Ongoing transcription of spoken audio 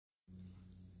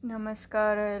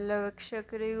ನಮಸ್ಕಾರ ಎಲ್ಲ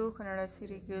ವೀಕ್ಷಕರಿಗೂ, ಕನ್ನಡ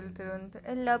ಸಿರಿ ಕೇಳ್ತಿರುವಂಥ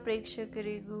ಎಲ್ಲ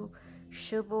ಪ್ರೇಕ್ಷಕರಿಗೂ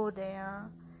ಶುಭೋದಯ.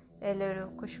 ಎಲ್ಲರೂ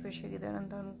ಖುಷಿಯಾಗಿದ್ದಾರೆ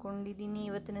ಅಂತ ಅಂದ್ಕೊಂಡಿದ್ದೀನಿ.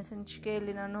 ಇವತ್ತಿನ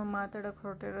ಸಂಚಿಕೆಯಲ್ಲಿ ನಾನು ಮಾತಾಡೋಕೆ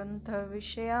ಹೊರಟಿರೋಂಥ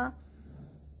ವಿಷಯ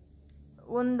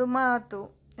ಒಂದು ಮಾತು.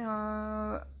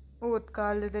 ಓದ್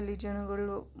ಕಾಲದಲ್ಲಿ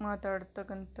ಜನಗಳು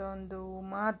ಮಾತಾಡ್ತಕ್ಕಂಥ ಒಂದು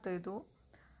ಮಾತು ಇದು.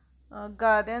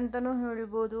 ಗಾದೆ ಅಂತಲೂ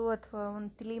ಹೇಳ್ಬೋದು ಅಥವಾ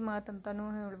ಒಂದು ತಿಳಿ ಮಾತಂತಲೂ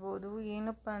ಹೇಳ್ಬೋದು.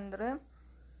 ಏನಪ್ಪ ಅಂದರೆ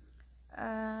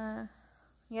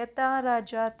ಯಥಾ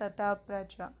ರಾಜ ತಥಾ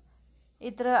ಪ್ರಜಾ.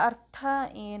 ಇದರ ಅರ್ಥ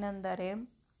ಏನೆಂದರೆ,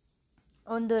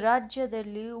 ಒಂದು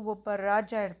ರಾಜ್ಯದಲ್ಲಿ ಒಬ್ಬ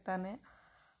ರಾಜ ಇರ್ತಾನೆ.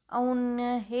 ಅವನ್ನ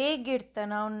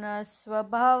ಹೇಗಿರ್ತಾನೆ, ಅವನ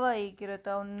ಸ್ವಭಾವ ಹೇಗಿರುತ್ತೋ,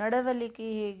 ಅವನ ನಡವಳಿಕೆ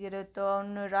ಹೇಗಿರುತ್ತೋ,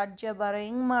 ಅವನ ರಾಜ್ಯಭಾರ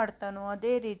ಹೆಂಗೆ ಮಾಡ್ತಾನೋ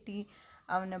ಅದೇ ರೀತಿ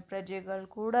ಅವನ ಪ್ರಜೆಗಳು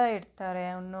ಕೂಡ ಇರ್ತಾರೆ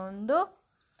ಅನ್ನೋ ಒಂದು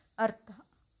ಅರ್ಥ.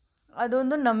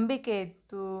 ಅದೊಂದು ನಂಬಿಕೆ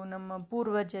ಇತ್ತು ನಮ್ಮ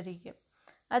ಪೂರ್ವಜರಿಗೆ.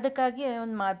 ಅದಕ್ಕಾಗಿ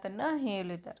ಒಂದು ಮಾತನ್ನು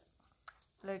ಹೇಳಿದ್ದಾರೆ.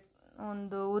 ಲೈಕ್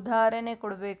ಒಂದು ಉದಾಹರಣೆ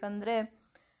ಕೊಡಬೇಕಂದ್ರೆ,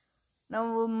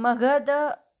 ನಾವು ಮಗಧ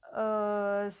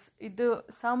ಇದು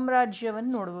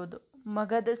ಸಾಮ್ರಾಜ್ಯವನ್ನು ನೋಡ್ಬೋದು.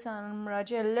 ಮಗಧ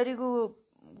ಸಾಮ್ರಾಜ್ಯ ಎಲ್ಲರಿಗೂ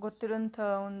ಗೊತ್ತಿರೋಂಥ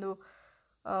ಒಂದು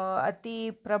ಅತಿ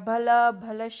ಪ್ರಬಲ,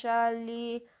 ಬಲಶಾಲಿ,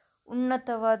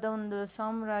 ಉನ್ನತವಾದ ಒಂದು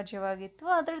ಸಾಮ್ರಾಜ್ಯವಾಗಿತ್ತು.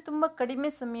 ಆದರೆ ತುಂಬ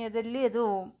ಕಡಿಮೆ ಸಮಯದಲ್ಲಿ ಅದು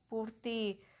ಪೂರ್ತಿ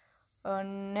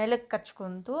ನೆಲಕ್ಕೆ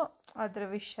ಕಚ್ಕೊಂತು. ಅದರ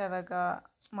ವಿಷಯವಾಗ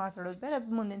ಮಾತಾಡೋದು ಬೇಡ,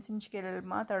 ಮುಂದಿನ ಸಂಚಿಕೆಯಲ್ಲಿ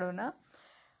ಮಾತಾಡೋಣ.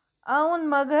 ಆ ಒಂದು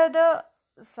ಮಗಧ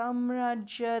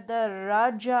ಸಾಮ್ರಾಜ್ಯದ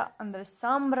ರಾಜ ಅಂದರೆ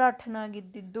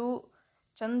ಸಾಮ್ರಾಟನಾಗಿದ್ದಿದ್ದು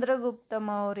ಚಂದ್ರಗುಪ್ತ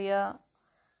ಮೌರ್ಯ,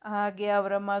 ಹಾಗೆ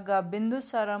ಅವರ ಮಗ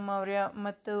ಬಿಂದುಸಾರ ಮೌರ್ಯ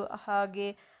ಮತ್ತು ಹಾಗೆ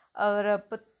ಅವರ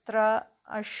ಪುತ್ರ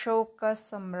ಅಶೋಕ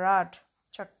ಸಮ್ರಾಟ್,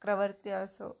 ಚಕ್ರವರ್ತಿ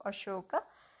ಅಶೋಕ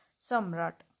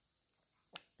ಸಮ್ರಾಟ್.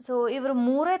 ಸೊ ಇವರು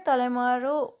ಮೂರೇ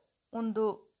ತಲೆಮಾರು ಒಂದು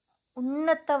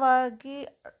ಉನ್ನತವಾಗಿ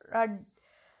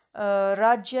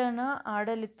ರಾಜ್ಯನ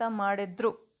ಆಡಳಿತ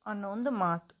ಮಾಡಿದ್ರು ಅನ್ನೋ ಒಂದು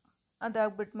ಮಾತು.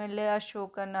 ಅದಾಗ್ಬಿಟ್ಮೇಲೆ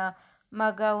ಅಶೋಕನ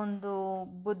ಮಗ ಒಂದು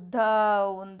ಬುದ್ಧ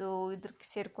ಒಂದು ಇದ್ರಕ್ಕೆ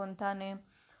ಸೇರ್ಕೊತಾನೆ,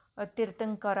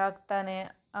 ತೀರ್ಥಂಕರ ಆಗ್ತಾನೆ.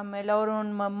 ಆಮೇಲೆ ಅವರು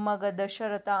ಒಂದು ಮೊಮ್ಮಗ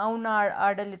ದಶರಥ, ಅವನ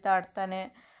ಆಡಳಿತ ಆಡ್ತಾನೆ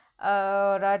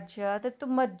ರಾಜ್ಯ. ಅದು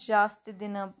ತುಂಬ ಜಾಸ್ತಿ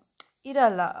ದಿನ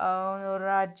ಇರಲ್ಲ,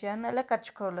 ರಾಜ್ಯನೆಲ್ಲ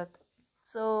ಕಚ್ಕೊಳ್ಳುತ್ತೆ.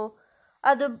 ಸೊ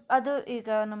ಅದು ಈಗ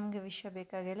ನಮಗೆ ವಿಷಯ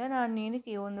ಬೇಕಾಗಿಲ್ಲ. ನಾನು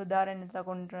ಏನಕ್ಕೆ ಈ ಒಂದು ಉದಾಹರಣೆ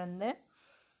ತಗೊಂಡ್ರಂದೆ,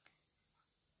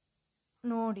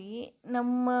 ನೋಡಿ,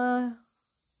 ನಮ್ಮ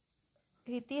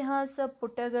ಇತಿಹಾಸ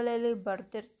ಪುಟಗಳಲ್ಲಿ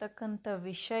ಬರ್ತಿರ್ತಕ್ಕಂಥ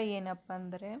ವಿಷಯ ಏನಪ್ಪ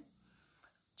ಅಂದರೆ,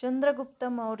 ಚಂದ್ರಗುಪ್ತ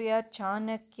ಮೌರ್ಯ,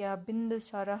 ಚಾಣಕ್ಯ,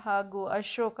 ಬಿಂದುಸಾರ ಹಾಗೂ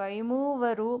ಅಶೋಕ ಈ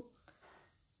ಮೂವರು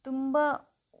ತುಂಬ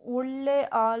ಒಳ್ಳೆ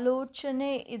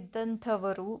ಆಲೋಚನೆ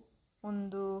ಇದ್ದಂಥವರು.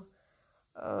 ಒಂದು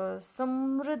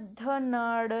ಸಮೃದ್ಧ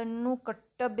ನಾಡನ್ನು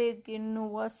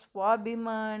ಕಟ್ಟಬೇಕೆನ್ನುವ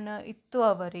ಸ್ವಾಭಿಮಾನ ಇತ್ತು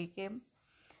ಅವರಿಗೆ.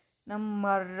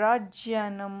 ನಮ್ಮ ರಾಜ್ಯ,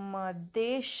 ನಮ್ಮ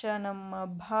ದೇಶ, ನಮ್ಮ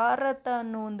ಭಾರತ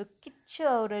ಅನ್ನೋ ಒಂದು ಕಿಚ್ಚು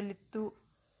ಅವರಲ್ಲಿತ್ತು.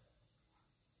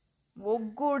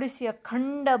 ಒಗ್ಗೂಡಿಸಿ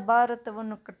ಅಖಂಡ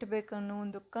ಭಾರತವನ್ನು ಕಟ್ಟಬೇಕನ್ನೋ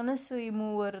ಒಂದು ಕನಸು ಈ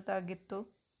ಮೂವರದಾಗಿತ್ತು.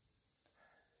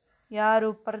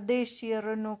 ಯಾರು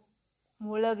ಪರದೇಶಿಯರನ್ನು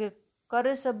ಒಳಗೆ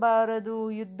ಕರೆಸಬಾರದು,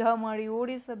 ಯುದ್ಧ ಮಾಡಿ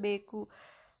ಓಡಿಸಬೇಕು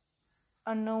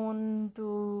ಅನ್ನೋ ಒಂದು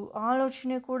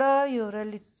ಆಲೋಚನೆ ಕೂಡ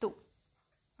ಇವರಲ್ಲಿತ್ತು.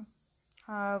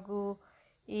 ಹಾಗೂ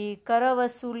ಈ ಕರ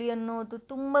ವಸೂಲಿ ಅನ್ನೋದು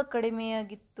ತುಂಬ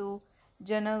ಕಡಿಮೆಯಾಗಿತ್ತು.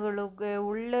 ಜನಗಳಿಗೆ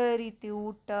ಒಳ್ಳೆಯ ರೀತಿ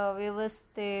ಊಟ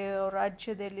ವ್ಯವಸ್ಥೆ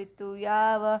ರಾಜ್ಯದಲ್ಲಿತ್ತು.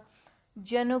 ಯಾವ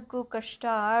ಜನಕ್ಕೂ ಕಷ್ಟ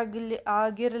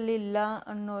ಆಗಿರಲಿಲ್ಲ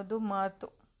ಅನ್ನೋದು ಮಾತು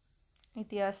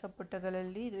ಇತಿಹಾಸ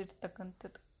ಪುಟಗಳಲ್ಲಿ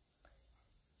ಇರ್ತಕ್ಕಂಥದ್ದು.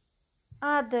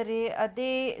 ಆದರೆ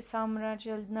ಅದೇ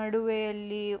ಸಾಮ್ರಾಜ್ಯದ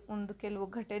ನಡುವೆಯಲ್ಲಿ ಒಂದು ಕೆಲವು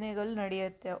ಘಟನೆಗಳು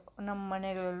ನಡೆಯುತ್ತೆ, ನಮ್ಮ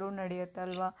ಮನೆಗಳಲ್ಲೂ ನಡೆಯುತ್ತೆ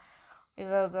ಅಲ್ವಾ.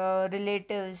 ಇವಾಗ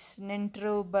ರಿಲೇಟಿವ್ಸ್,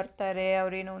 ನೆಂಟರು ಬರ್ತಾರೆ,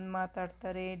 ಅವರೇನೋ ಒಂದು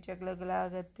ಮಾತಾಡ್ತಾರೆ,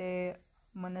 ಜಗಳಗಳಾಗತ್ತೆ,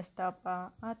 ಮನಸ್ತಾಪ,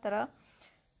 ಆ ಥರ.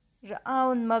 ಆ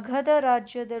ಒಂದು ಮಗಧ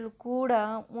ರಾಜ್ಯದಲ್ಲೂ ಕೂಡ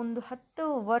ಒಂದು 10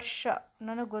 ವರ್ಷ,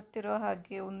 ನನಗೆ ಗೊತ್ತಿರೋ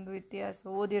ಹಾಗೆ, ಒಂದು ಇತಿಹಾಸ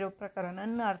ಓದಿರೋ ಪ್ರಕಾರ,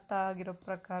 ನನ್ನ ಅರ್ಥ ಆಗಿರೋ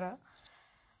ಪ್ರಕಾರ,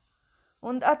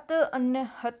 ಒಂದು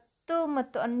 10 ಮತ್ತು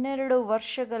 12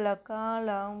 ವರ್ಷಗಳ ಕಾಲ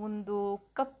ಒಂದು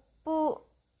ಕಪ್ಪು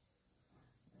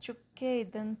ಚುಕ್ಕೆ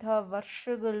ಇದ್ದಂಥ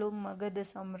ವರ್ಷಗಳು ಮಗಧ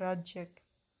ಸಾಮ್ರಾಜ್ಯಕ್ಕೆ.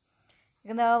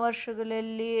 ಯಾಕಂದರೆ ಆ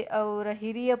ವರ್ಷಗಳಲ್ಲಿ ಅವರ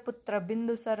ಹಿರಿಯ ಪುತ್ರ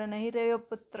ಬಿಂದುಸಾರನ ಹಿರಿಯ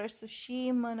ಪುತ್ರ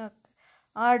ಸುಶೀಮನ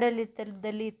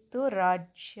ಆಡಳಿತದಲ್ಲಿ ಇತ್ತು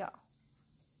ರಾಜ್ಯ.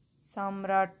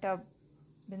 ಸಾಮ್ರಾಟ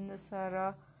ಬಿಂದುಸಾರ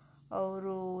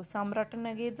ಅವರು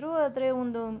ಸಾಮ್ರಾಟನಾಗಿದ್ದರು. ಆದರೆ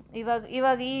ಒಂದು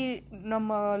ಇವಾಗ ಈ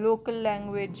ನಮ್ಮ ಲೋಕಲ್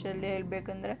ಲ್ಯಾಂಗ್ವೇಜಲ್ಲಿ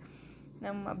ಹೇಳಬೇಕಂದ್ರೆ,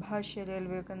 ನಮ್ಮ ಭಾಷೆಯಲ್ಲಿ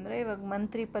ಹೇಳಬೇಕಂದ್ರೆ, ಇವಾಗ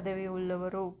ಮಂತ್ರಿ ಪದವಿ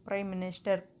ಉಳ್ಳವರು ಪ್ರೈಮ್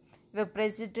ಮಿನಿಸ್ಟರ್. ಇವಾಗ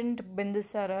ಪ್ರೆಸಿಡೆಂಟ್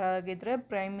ಬಿಂದುಸಾರ ಆಗಿದ್ದರೆ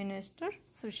ಪ್ರೈಮ್ ಮಿನಿಸ್ಟರ್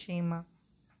ಸುಶೀಮ.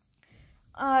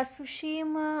 ಆ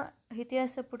ಸುಶೀಮ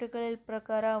ಇತಿಹಾಸ ಪುಟಗಳ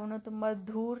ಪ್ರಕಾರ ಅವನು ತುಂಬ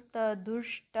ಧೂರ್ತ,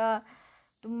 ದುಷ್ಟ,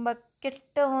 ತುಂಬ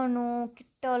ಕೆಟ್ಟವನು,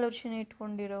 ಕೆಟ್ಟ ಆಲೋಚನೆ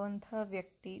ಇಟ್ಕೊಂಡಿರುವಂತಹ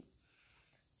ವ್ಯಕ್ತಿ.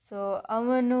 ಸೊ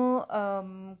ಅವನು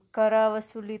ಕರ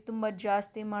ವಸೂಲಿ ತುಂಬ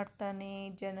ಜಾಸ್ತಿ ಮಾಡ್ತಾನೆ,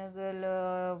 ಜನಗಳ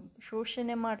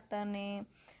ಶೋಷಣೆ ಮಾಡ್ತಾನೆ,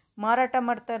 ಮಾರಾಟ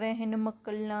ಮಾಡ್ತಾರೆ ಹೆಣ್ಣು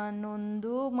ಮಕ್ಕಳನ್ನ ಅನ್ನೋ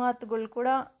ಒಂದು ಮಾತುಗಳು ಕೂಡ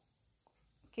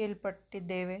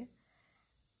ಕೇಳ್ಪಟ್ಟಿದ್ದೇವೆ.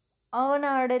 ಅವನ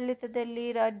ಆಡಳಿತದಲ್ಲಿ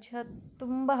ರಾಜ್ಯ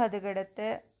ತುಂಬ ಹದಗೆಡುತ್ತೆ.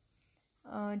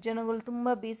 ಜನಗಳು ತುಂಬ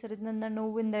ಬೇಸರದಿಂದ,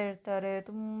 ನೋವಿಂದ ಇರ್ತಾರೆ,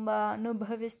 ತುಂಬ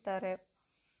ಅನುಭವಿಸ್ತಾರೆ.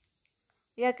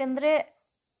 ಯಾಕಂದರೆ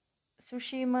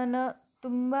ಸುಶೀಮನ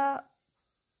ತುಂಬ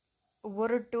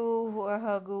ಒರಟು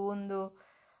ಹಾಗೂ ಒಂದು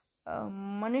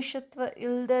ಮನುಷ್ಯತ್ವ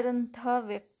ಇಲ್ಲದಿರಂತಹ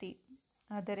ವ್ಯಕ್ತಿ.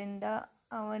 ಆದ್ದರಿಂದ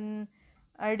ಅವನ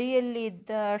ಅಡಿಯಲ್ಲಿ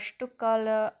ಇದ್ದ ಅಷ್ಟು ಕಾಲ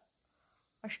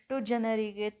ಅಷ್ಟು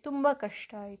ಜನರಿಗೆ ತುಂಬ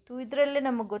ಕಷ್ಟ ಆಯಿತು. ಇದರಲ್ಲೇ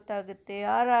ನಮಗೆ ಗೊತ್ತಾಗುತ್ತೆ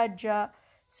ಆ ರಾಜ್ಯ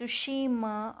ಸುಶೀಮ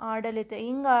ಆಡಳಿತ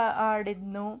ಹಿಂಗೆ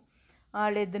ಆಳಿದ್ನೋ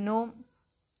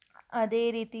ಅದೇ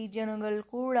ರೀತಿ ಜನಗಳು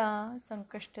ಕೂಡ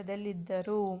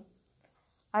ಸಂಕಷ್ಟದಲ್ಲಿದ್ದರು.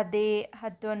 ಅದೇ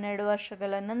 10-12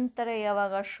 ವರ್ಷಗಳ ನಂತರ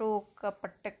ಯಾವಾಗ ಅಶೋಕ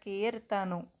ಪಟ್ಟಕ್ಕೆ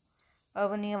ಏರ್ತಾನೋ,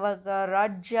 ಅವನು ಯಾವಾಗ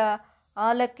ರಾಜ್ಯ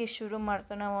ಆಳಕ್ಕೆ ಶುರು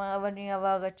ಮಾಡ್ತಾನೋ, ಅವನು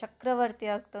ಯಾವಾಗ ಚಕ್ರವರ್ತಿ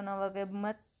ಆಗ್ತಾನೋ, ಅವಾಗ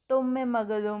ಮತ್ತೊಮ್ಮೆ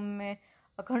ಮಗದೊಮ್ಮೆ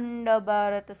ಅಖಂಡ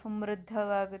ಭಾರತ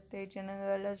ಸಮೃದ್ಧವಾಗುತ್ತೆ,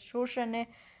 ಜನಗಳ ಶೋಷಣೆ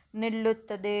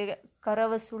ನಿಲ್ಲುತ್ತದೆ,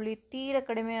 ಕರವಸೂಲಿ ತೀರ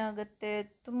ಕಡಿಮೆ ಆಗುತ್ತೆ,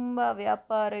 ತುಂಬ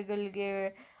ವ್ಯಾಪಾರಿಗಳಿಗೆ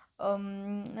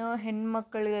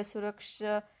ಹೆಣ್ಮಕ್ಕಳಿಗೆ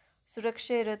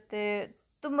ಸುರಕ್ಷೆ ಇರುತ್ತೆ,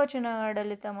 ತುಂಬ ಚೆನ್ನಾಗಿ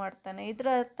ಆಡಳಿತ ಮಾಡ್ತಾನೆ. ಇದರ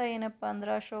ಅರ್ಥ ಏನಪ್ಪ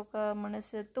ಅಂದ್ರೆ ಅಶೋಕ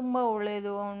ಮನಸ್ಸು ತುಂಬ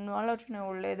ಒಳ್ಳೆಯದು, ಅವನ ಆಲೋಚನೆ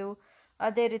ಒಳ್ಳೆಯದು,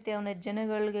 ಅದೇ ರೀತಿ ಅವನ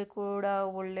ಜನಗಳಿಗೆ ಕೂಡ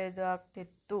ಒಳ್ಳೆಯದು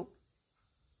ಆಗ್ತಿತ್ತು.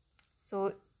 ಸೊ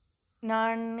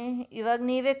ಇವಾಗ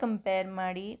ನೀವೇ ಕಂಪೇರ್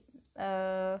ಮಾಡಿ.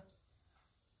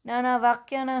 ನಾನು ಆ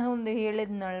ವಾಕ್ಯನ ಒಂದು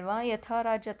ಹೇಳಿದ್ನಲ್ವಾ, ಯಥಾ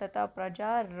ರಾಜ ತಥಾ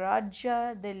ಪ್ರಜಾ.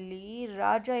 ರಾಜ್ಯದಲ್ಲಿ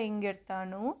ರಾಜ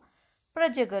ಹೆಂಗಿರ್ತಾನೋ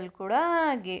ಪ್ರಜೆಗಳು ಕೂಡ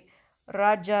ಹಾಗೆ.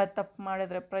 ರಾಜ ತಪ್ಪು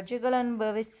ಮಾಡಿದ್ರೆ ಪ್ರಜೆಗಳು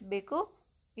ಅನುಭವಿಸಬೇಕು,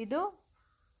 ಇದು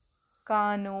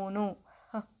ಕಾನೂನು.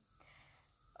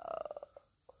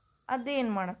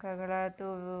 ಅದೇನು ಮಾಡೋಕ್ಕಾಗಲ್ಲ, ಅದು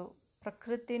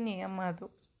ಪ್ರಕೃತಿ ನಿಯಮ. ಅದು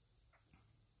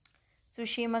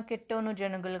ಸುಶೀಮ ಕೆಟ್ಟವನು,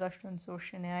 ಜನಗಳಿಗೆ ಅಷ್ಟೊಂದು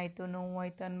ಶೋಷಣೆ ಆಯಿತು,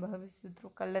 ನೋವಾಯಿತು, ಅನುಭವಿಸಿದ್ರು.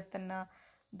 ಕಳ್ಳತನ,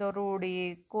 ದರೋಡೆ,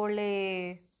 ಕೊಳೆ,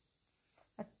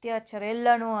 ಅತ್ಯಾಚಾರ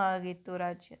ಎಲ್ಲನೂ ಆಗಿತ್ತು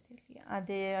ರಾಜ್ಯದಲ್ಲಿ.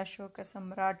 ಅದೇ ಅಶೋಕ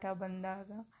ಸಮ್ರಾಟ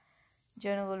ಬಂದಾಗ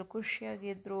ಜನಗಳು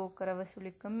ಖುಷಿಯಾಗಿದ್ದರು,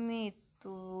 ಕರವಸೂಲಿ ಕಮ್ಮಿ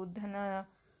ಇತ್ತು, ಧನ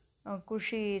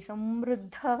ಖುಷಿ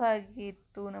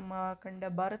ಸಮೃದ್ಧವಾಗಿತ್ತು ನಮ್ಮ ಅಖಂಡ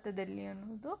ಭಾರತದಲ್ಲಿ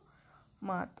ಅನ್ನೋದು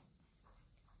ಮಾತು.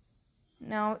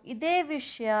 ನಾವು ಇದೇ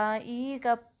ವಿಷಯ ಈಗ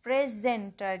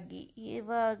ಪ್ರೆಸೆಂಟಾಗಿ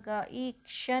ಇವಾಗ ಈ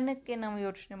ಕ್ಷಣಕ್ಕೆ ನಾವು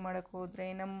ಯೋಚನೆ ಮಾಡೋಕ್ಕೆ ಹೋದರೆ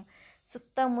ನಮ್ಮ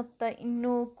ಸುತ್ತಮುತ್ತ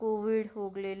ಇನ್ನೂ ಕೋವಿಡ್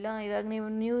ಹೋಗಲಿಲ್ಲ. ಇವಾಗ ನೀವು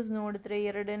ನ್ಯೂಸ್ ನೋಡಿದ್ರೆ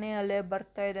 2ನೇ ಅಲೆ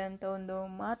ಬರ್ತಾ ಇದೆ ಅಂತ ಒಂದು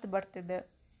ಮಾತು ಬರ್ತಿದೆ.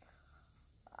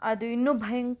 ಅದು ಇನ್ನೂ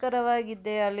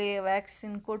ಭಯಂಕರವಾಗಿದೆ. ಅಲ್ಲಿ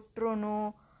ವ್ಯಾಕ್ಸಿನ್ ಕೊಟ್ಟರು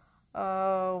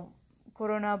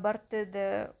ಕೊರೋನಾ ಬರ್ತಿದೆ,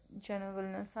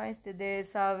 ಜನಗಳನ್ನ ಸಾಯಿಸ್ತಿದೆ,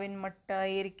 ಸಾವಿನ ಮಟ್ಟ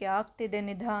ಏರಿಕೆ ಆಗ್ತಿದೆ,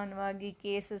 ನಿಧಾನವಾಗಿ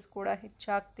ಕೇಸಸ್ ಕೂಡ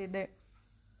ಹೆಚ್ಚಾಗ್ತಿದೆ.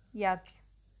 ಯಾಕೆ?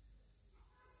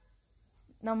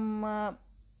 ನಮ್ಮ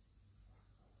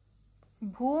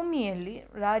ಭೂಮಿಯಲ್ಲಿ,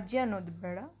 ರಾಜ್ಯ ಅನ್ನೋದು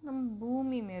ಬೇಡ, ನಮ್ಮ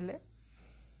ಭೂಮಿ ಮೇಲೆ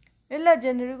ಎಲ್ಲ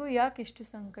ಜನರಿಗೂ ಯಾಕೆ ಇಷ್ಟು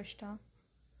ಸಂಕಷ್ಟ?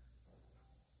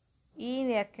 ಈ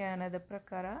ವ್ಯಾಖ್ಯಾನದ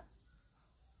ಪ್ರಕಾರ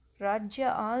ರಾಜ್ಯ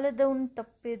ಆಳದವನು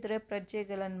ತಪ್ಪಿದರೆ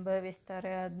ಪ್ರಜೆಗಳು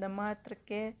ಅನುಭವಿಸ್ತಾರೆ. ಅದನ್ನ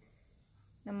ಮಾತ್ರಕ್ಕೆ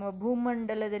ನಮ್ಮ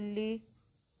ಭೂಮಂಡಲದಲ್ಲಿ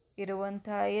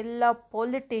ಇರುವಂತಹ ಎಲ್ಲ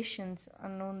ಪೊಲಿಟಿಷಿಯನ್ಸ್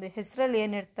ಅನ್ನೋ ಒಂದು ಹೆಸರಲ್ಲಿ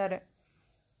ಏನಿರ್ತಾರೆ,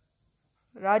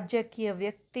 ರಾಜಕೀಯ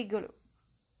ವ್ಯಕ್ತಿಗಳು,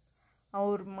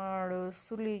 ಅವ್ರು ಮಾಡೋ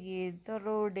ಸುಲಿಗೆ,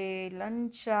 ದರೋಡೆ,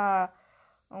 ಲಂಚ,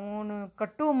 ಅವನು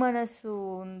ಕಟು ಮನಸ್ಸು,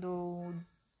 ಒಂದು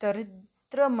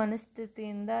ದರಿದ್ರ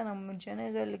ಮನಸ್ಥಿತಿಯಿಂದ ನಮ್ಮ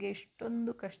ಜನಗಳಿಗೆ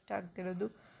ಇಷ್ಟೊಂದು ಕಷ್ಟ ಆಗ್ತಿರೋದು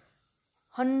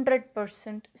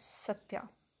 100% ಸತ್ಯ.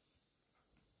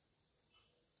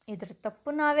 ಇದರ ತಪ್ಪು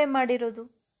ನಾವೇ ಮಾಡಿರೋದು.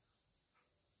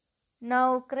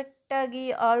 ನಾವು ಕರೆಕ್ಟಾಗಿ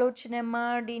ಆಲೋಚನೆ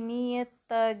ಮಾಡಿ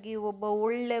ನಿಯತ್ತಾಗಿ ಒಬ್ಬ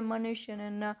ಒಳ್ಳೆ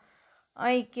ಮನುಷ್ಯನನ್ನು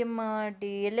ಆಯ್ಕೆ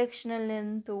ಮಾಡಿ ಎಲೆಕ್ಷನಲ್ಲಿ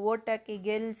ನಿಂತು ಓಟ್ ಹಾಕಿ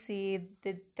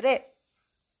ಗೆಲ್ಲಿಸಿದ್ದಿದ್ರೆ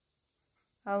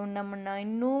ಅವನು ನಮ್ಮನ್ನು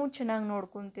ಇನ್ನೂ ಚೆನ್ನಾಗಿ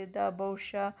ನೋಡ್ಕೊತಿದ್ದ.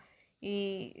 ಬಹುಶಃ ಈ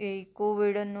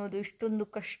ಕೋವಿಡ್ ಅನ್ನೋದು ಇಷ್ಟೊಂದು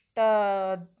ಕಷ್ಟ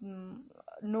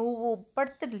ನೋವು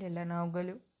ಪಡ್ತಿರ್ಲಿಲ್ಲ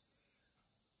ನಾವುಗಳು.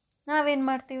 ನಾವೇನು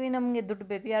ಮಾಡ್ತೀವಿ, ನಮಗೆ ದುಡ್ಡು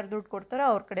ಬೇಕು, ಯಾರು ದುಡ್ಡು ಕೊಡ್ತಾರೋ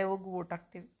ಅವ್ರ ಕಡೆ ಹೋಗಿ ಓಟ್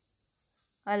ಹಾಕ್ತೀವಿ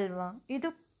ಅಲ್ವಾ?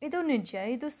 ಇದು ನಿಜ,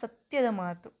 ಇದು ಸತ್ಯದ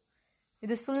ಮಾತು,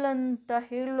 ಇದು ಸುಳ್ಳಂತ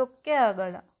ಹೇಳೋಕ್ಕೆ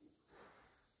ಆಗಲ್ಲ.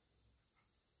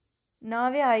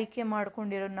 ನಾವೇ ಆಯ್ಕೆ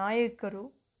ಮಾಡ್ಕೊಂಡಿರೋ ನಾಯಕರು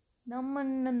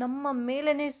ನಮ್ಮ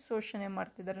ಮೇಲೇ ಶೋಷಣೆ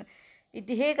ಮಾಡ್ತಿದ್ದಾರೆ.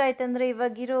 ಇದು ಹೇಗಾಯ್ತಂದರೆ,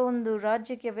 ಇವಾಗಿರೋ ಒಂದು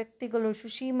ರಾಜಕೀಯ ವ್ಯಕ್ತಿಗಳು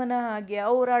ಸುಶೀಮನ ಹಾಗೆ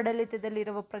ಅವರ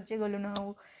ಆಡಳಿತದಲ್ಲಿರುವ ಪ್ರಜೆಗಳು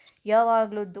ನಾವು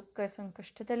ಯಾವಾಗಲೂ ದುಃಖ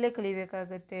ಸಂಕಷ್ಟದಲ್ಲೇ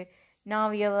ಕಲಿಬೇಕಾಗತ್ತೆ.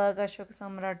 ನಾವು ಯಾವಾಗ ಅಶೋಕ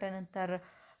ಸಮ್ರಾಟನ ಥರ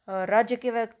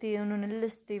ರಾಜಕೀಯ ವ್ಯಕ್ತಿಯನ್ನು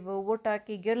ನಿಲ್ಲಿಸ್ತೀವೋ, ಓಟ್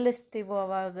ಹಾಕಿ ಗೆಲ್ಲಿಸ್ತೀವೋ,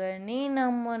 ಆವಾಗನೇ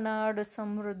ನಮ್ಮ ನಾಡು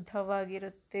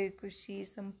ಸಮೃದ್ಧವಾಗಿರುತ್ತೆ. ಖುಷಿ,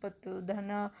 ಸಂಪತ್ತು,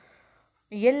 ಧನ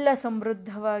ಎಲ್ಲ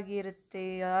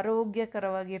ಸಮೃದ್ಧವಾಗಿರುತ್ತೆ.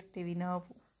 ಆರೋಗ್ಯಕರವಾಗಿರ್ತೀವಿ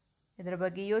ನಾವು. ಇದರ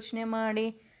ಬಗ್ಗೆ ಯೋಚನೆ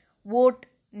ಮಾಡಿ. ವೋಟ್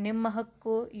ನಿಮ್ಮ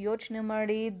ಹಕ್ಕು. ಯೋಚನೆ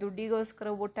ಮಾಡಿ. ದುಡ್ಡಿಗೋಸ್ಕರ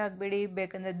ವೋಟ್ ಹಾಕಬೇಡಿ.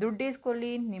 ಬೇಕಂದರೆ ದುಡ್ಡು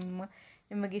ಇಸ್ಕೊಳ್ಳಿ.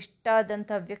 ನಿಮಗಿಷ್ಟ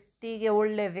ಆದಂಥ ವ್ಯಕ್ತಿಗೆ,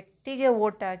 ಒಳ್ಳೆ ವ್ಯಕ್ತಿಗೆ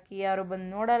ವೋಟ್ ಹಾಕಿ. ಯಾರು ಬಂದು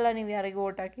ನೋಡಲ್ಲ ನೀವು ಯಾರಿಗೆ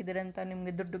ವೋಟ್ ಹಾಕಿದ್ದೀರಂತ.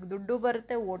 ನಿಮಗೆ ದುಡ್ಡು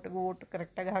ಬರುತ್ತೆ, ಓಟ್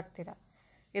ಕರೆಕ್ಟಾಗಿ ಹಾಕ್ತೀರಾ.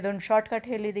 ಇದೊಂದು ಶಾರ್ಟ್ಕಟ್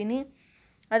ಹೇಳಿದ್ದೀನಿ.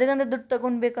 ಅದಕ್ಕಂತ ದುಡ್ಡು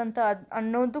ತಗೊಳ್ಬೇಕಂತ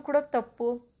ಅನ್ನೋದು ಕೂಡ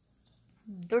ತಪ್ಪು.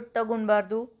 ದುಡ್ಡು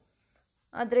ತಗೊಳ್ಬಾರ್ದು.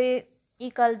 ಆದರೆ ಈ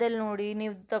ಕಾಲದಲ್ಲಿ ನೋಡಿ,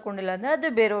 ನೀವು ತಗೊಂಡಿಲ್ಲ ಅಂದರೆ ಅದು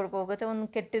ಬೇರೆಯವ್ರಿಗೆ ಹೋಗುತ್ತೆ. ಒಂದು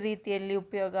ಕೆಟ್ಟ ರೀತಿಯಲ್ಲಿ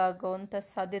ಉಪಯೋಗ ಆಗೋವಂಥ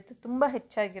ಸಾಧ್ಯತೆ ತುಂಬ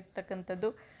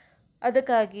ಹೆಚ್ಚಾಗಿರ್ತಕ್ಕಂಥದ್ದು.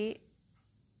 ಅದಕ್ಕಾಗಿ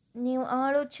ನೀವು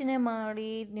ಆಲೋಚನೆ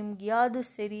ಮಾಡಿ, ನಿಮ್ಗೆ ಯಾವುದು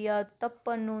ಸರಿ ಯಾವುದು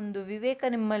ತಪ್ಪನ್ನು ಒಂದು ವಿವೇಕ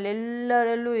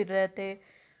ನಿಮ್ಮಲ್ಲೆಲ್ಲರಲ್ಲೂ ಇರುತ್ತೆ.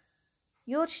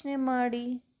 ಯೋಚನೆ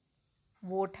ಮಾಡಿ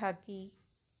ವೋಟ್ ಹಾಕಿ.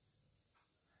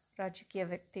 ರಾಜಕೀಯ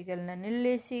ವ್ಯಕ್ತಿಗಳನ್ನ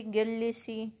ನಿಲ್ಲಿಸಿ,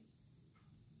 ಗೆಲ್ಲಿಸಿ,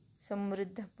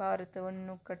 ಸಮೃದ್ಧ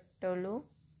ಭಾರತವನ್ನು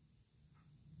ಕಟ್ಟಲು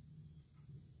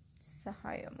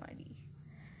ಸಹಾಯ ಮಾಡಿ.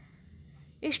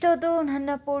 ಇಷ್ಟೊತ್ತು ನನ್ನ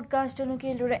ಪಾಡ್ಕಾಸ್ಟನ್ನು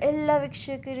ಕೇಳಿದ ಎಲ್ಲ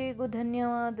ವೀಕ್ಷಕರಿಗೂ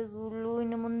ಧನ್ಯವಾದಗಳು.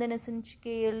 ಇನ್ನು ಮುಂದಿನ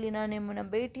ಸಂಚಿಕೆಯಲ್ಲಿ ನಾನು ನಿಮ್ಮನ್ನು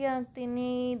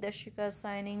ಭೇಟಿಯಾಗ್ತೀನಿ. ದರ್ಶಿಕಾ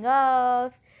ಸೈನಿಂಗ್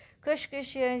ಆಫ್.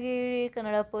 ಖುಷಿಯಾಗಿ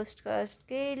ಕನ್ನಡ ಪಾಡ್ಕಾಸ್ಟ್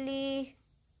ಕೇಳಿ.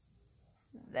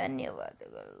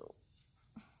 ಧನ್ಯವಾದಗಳು.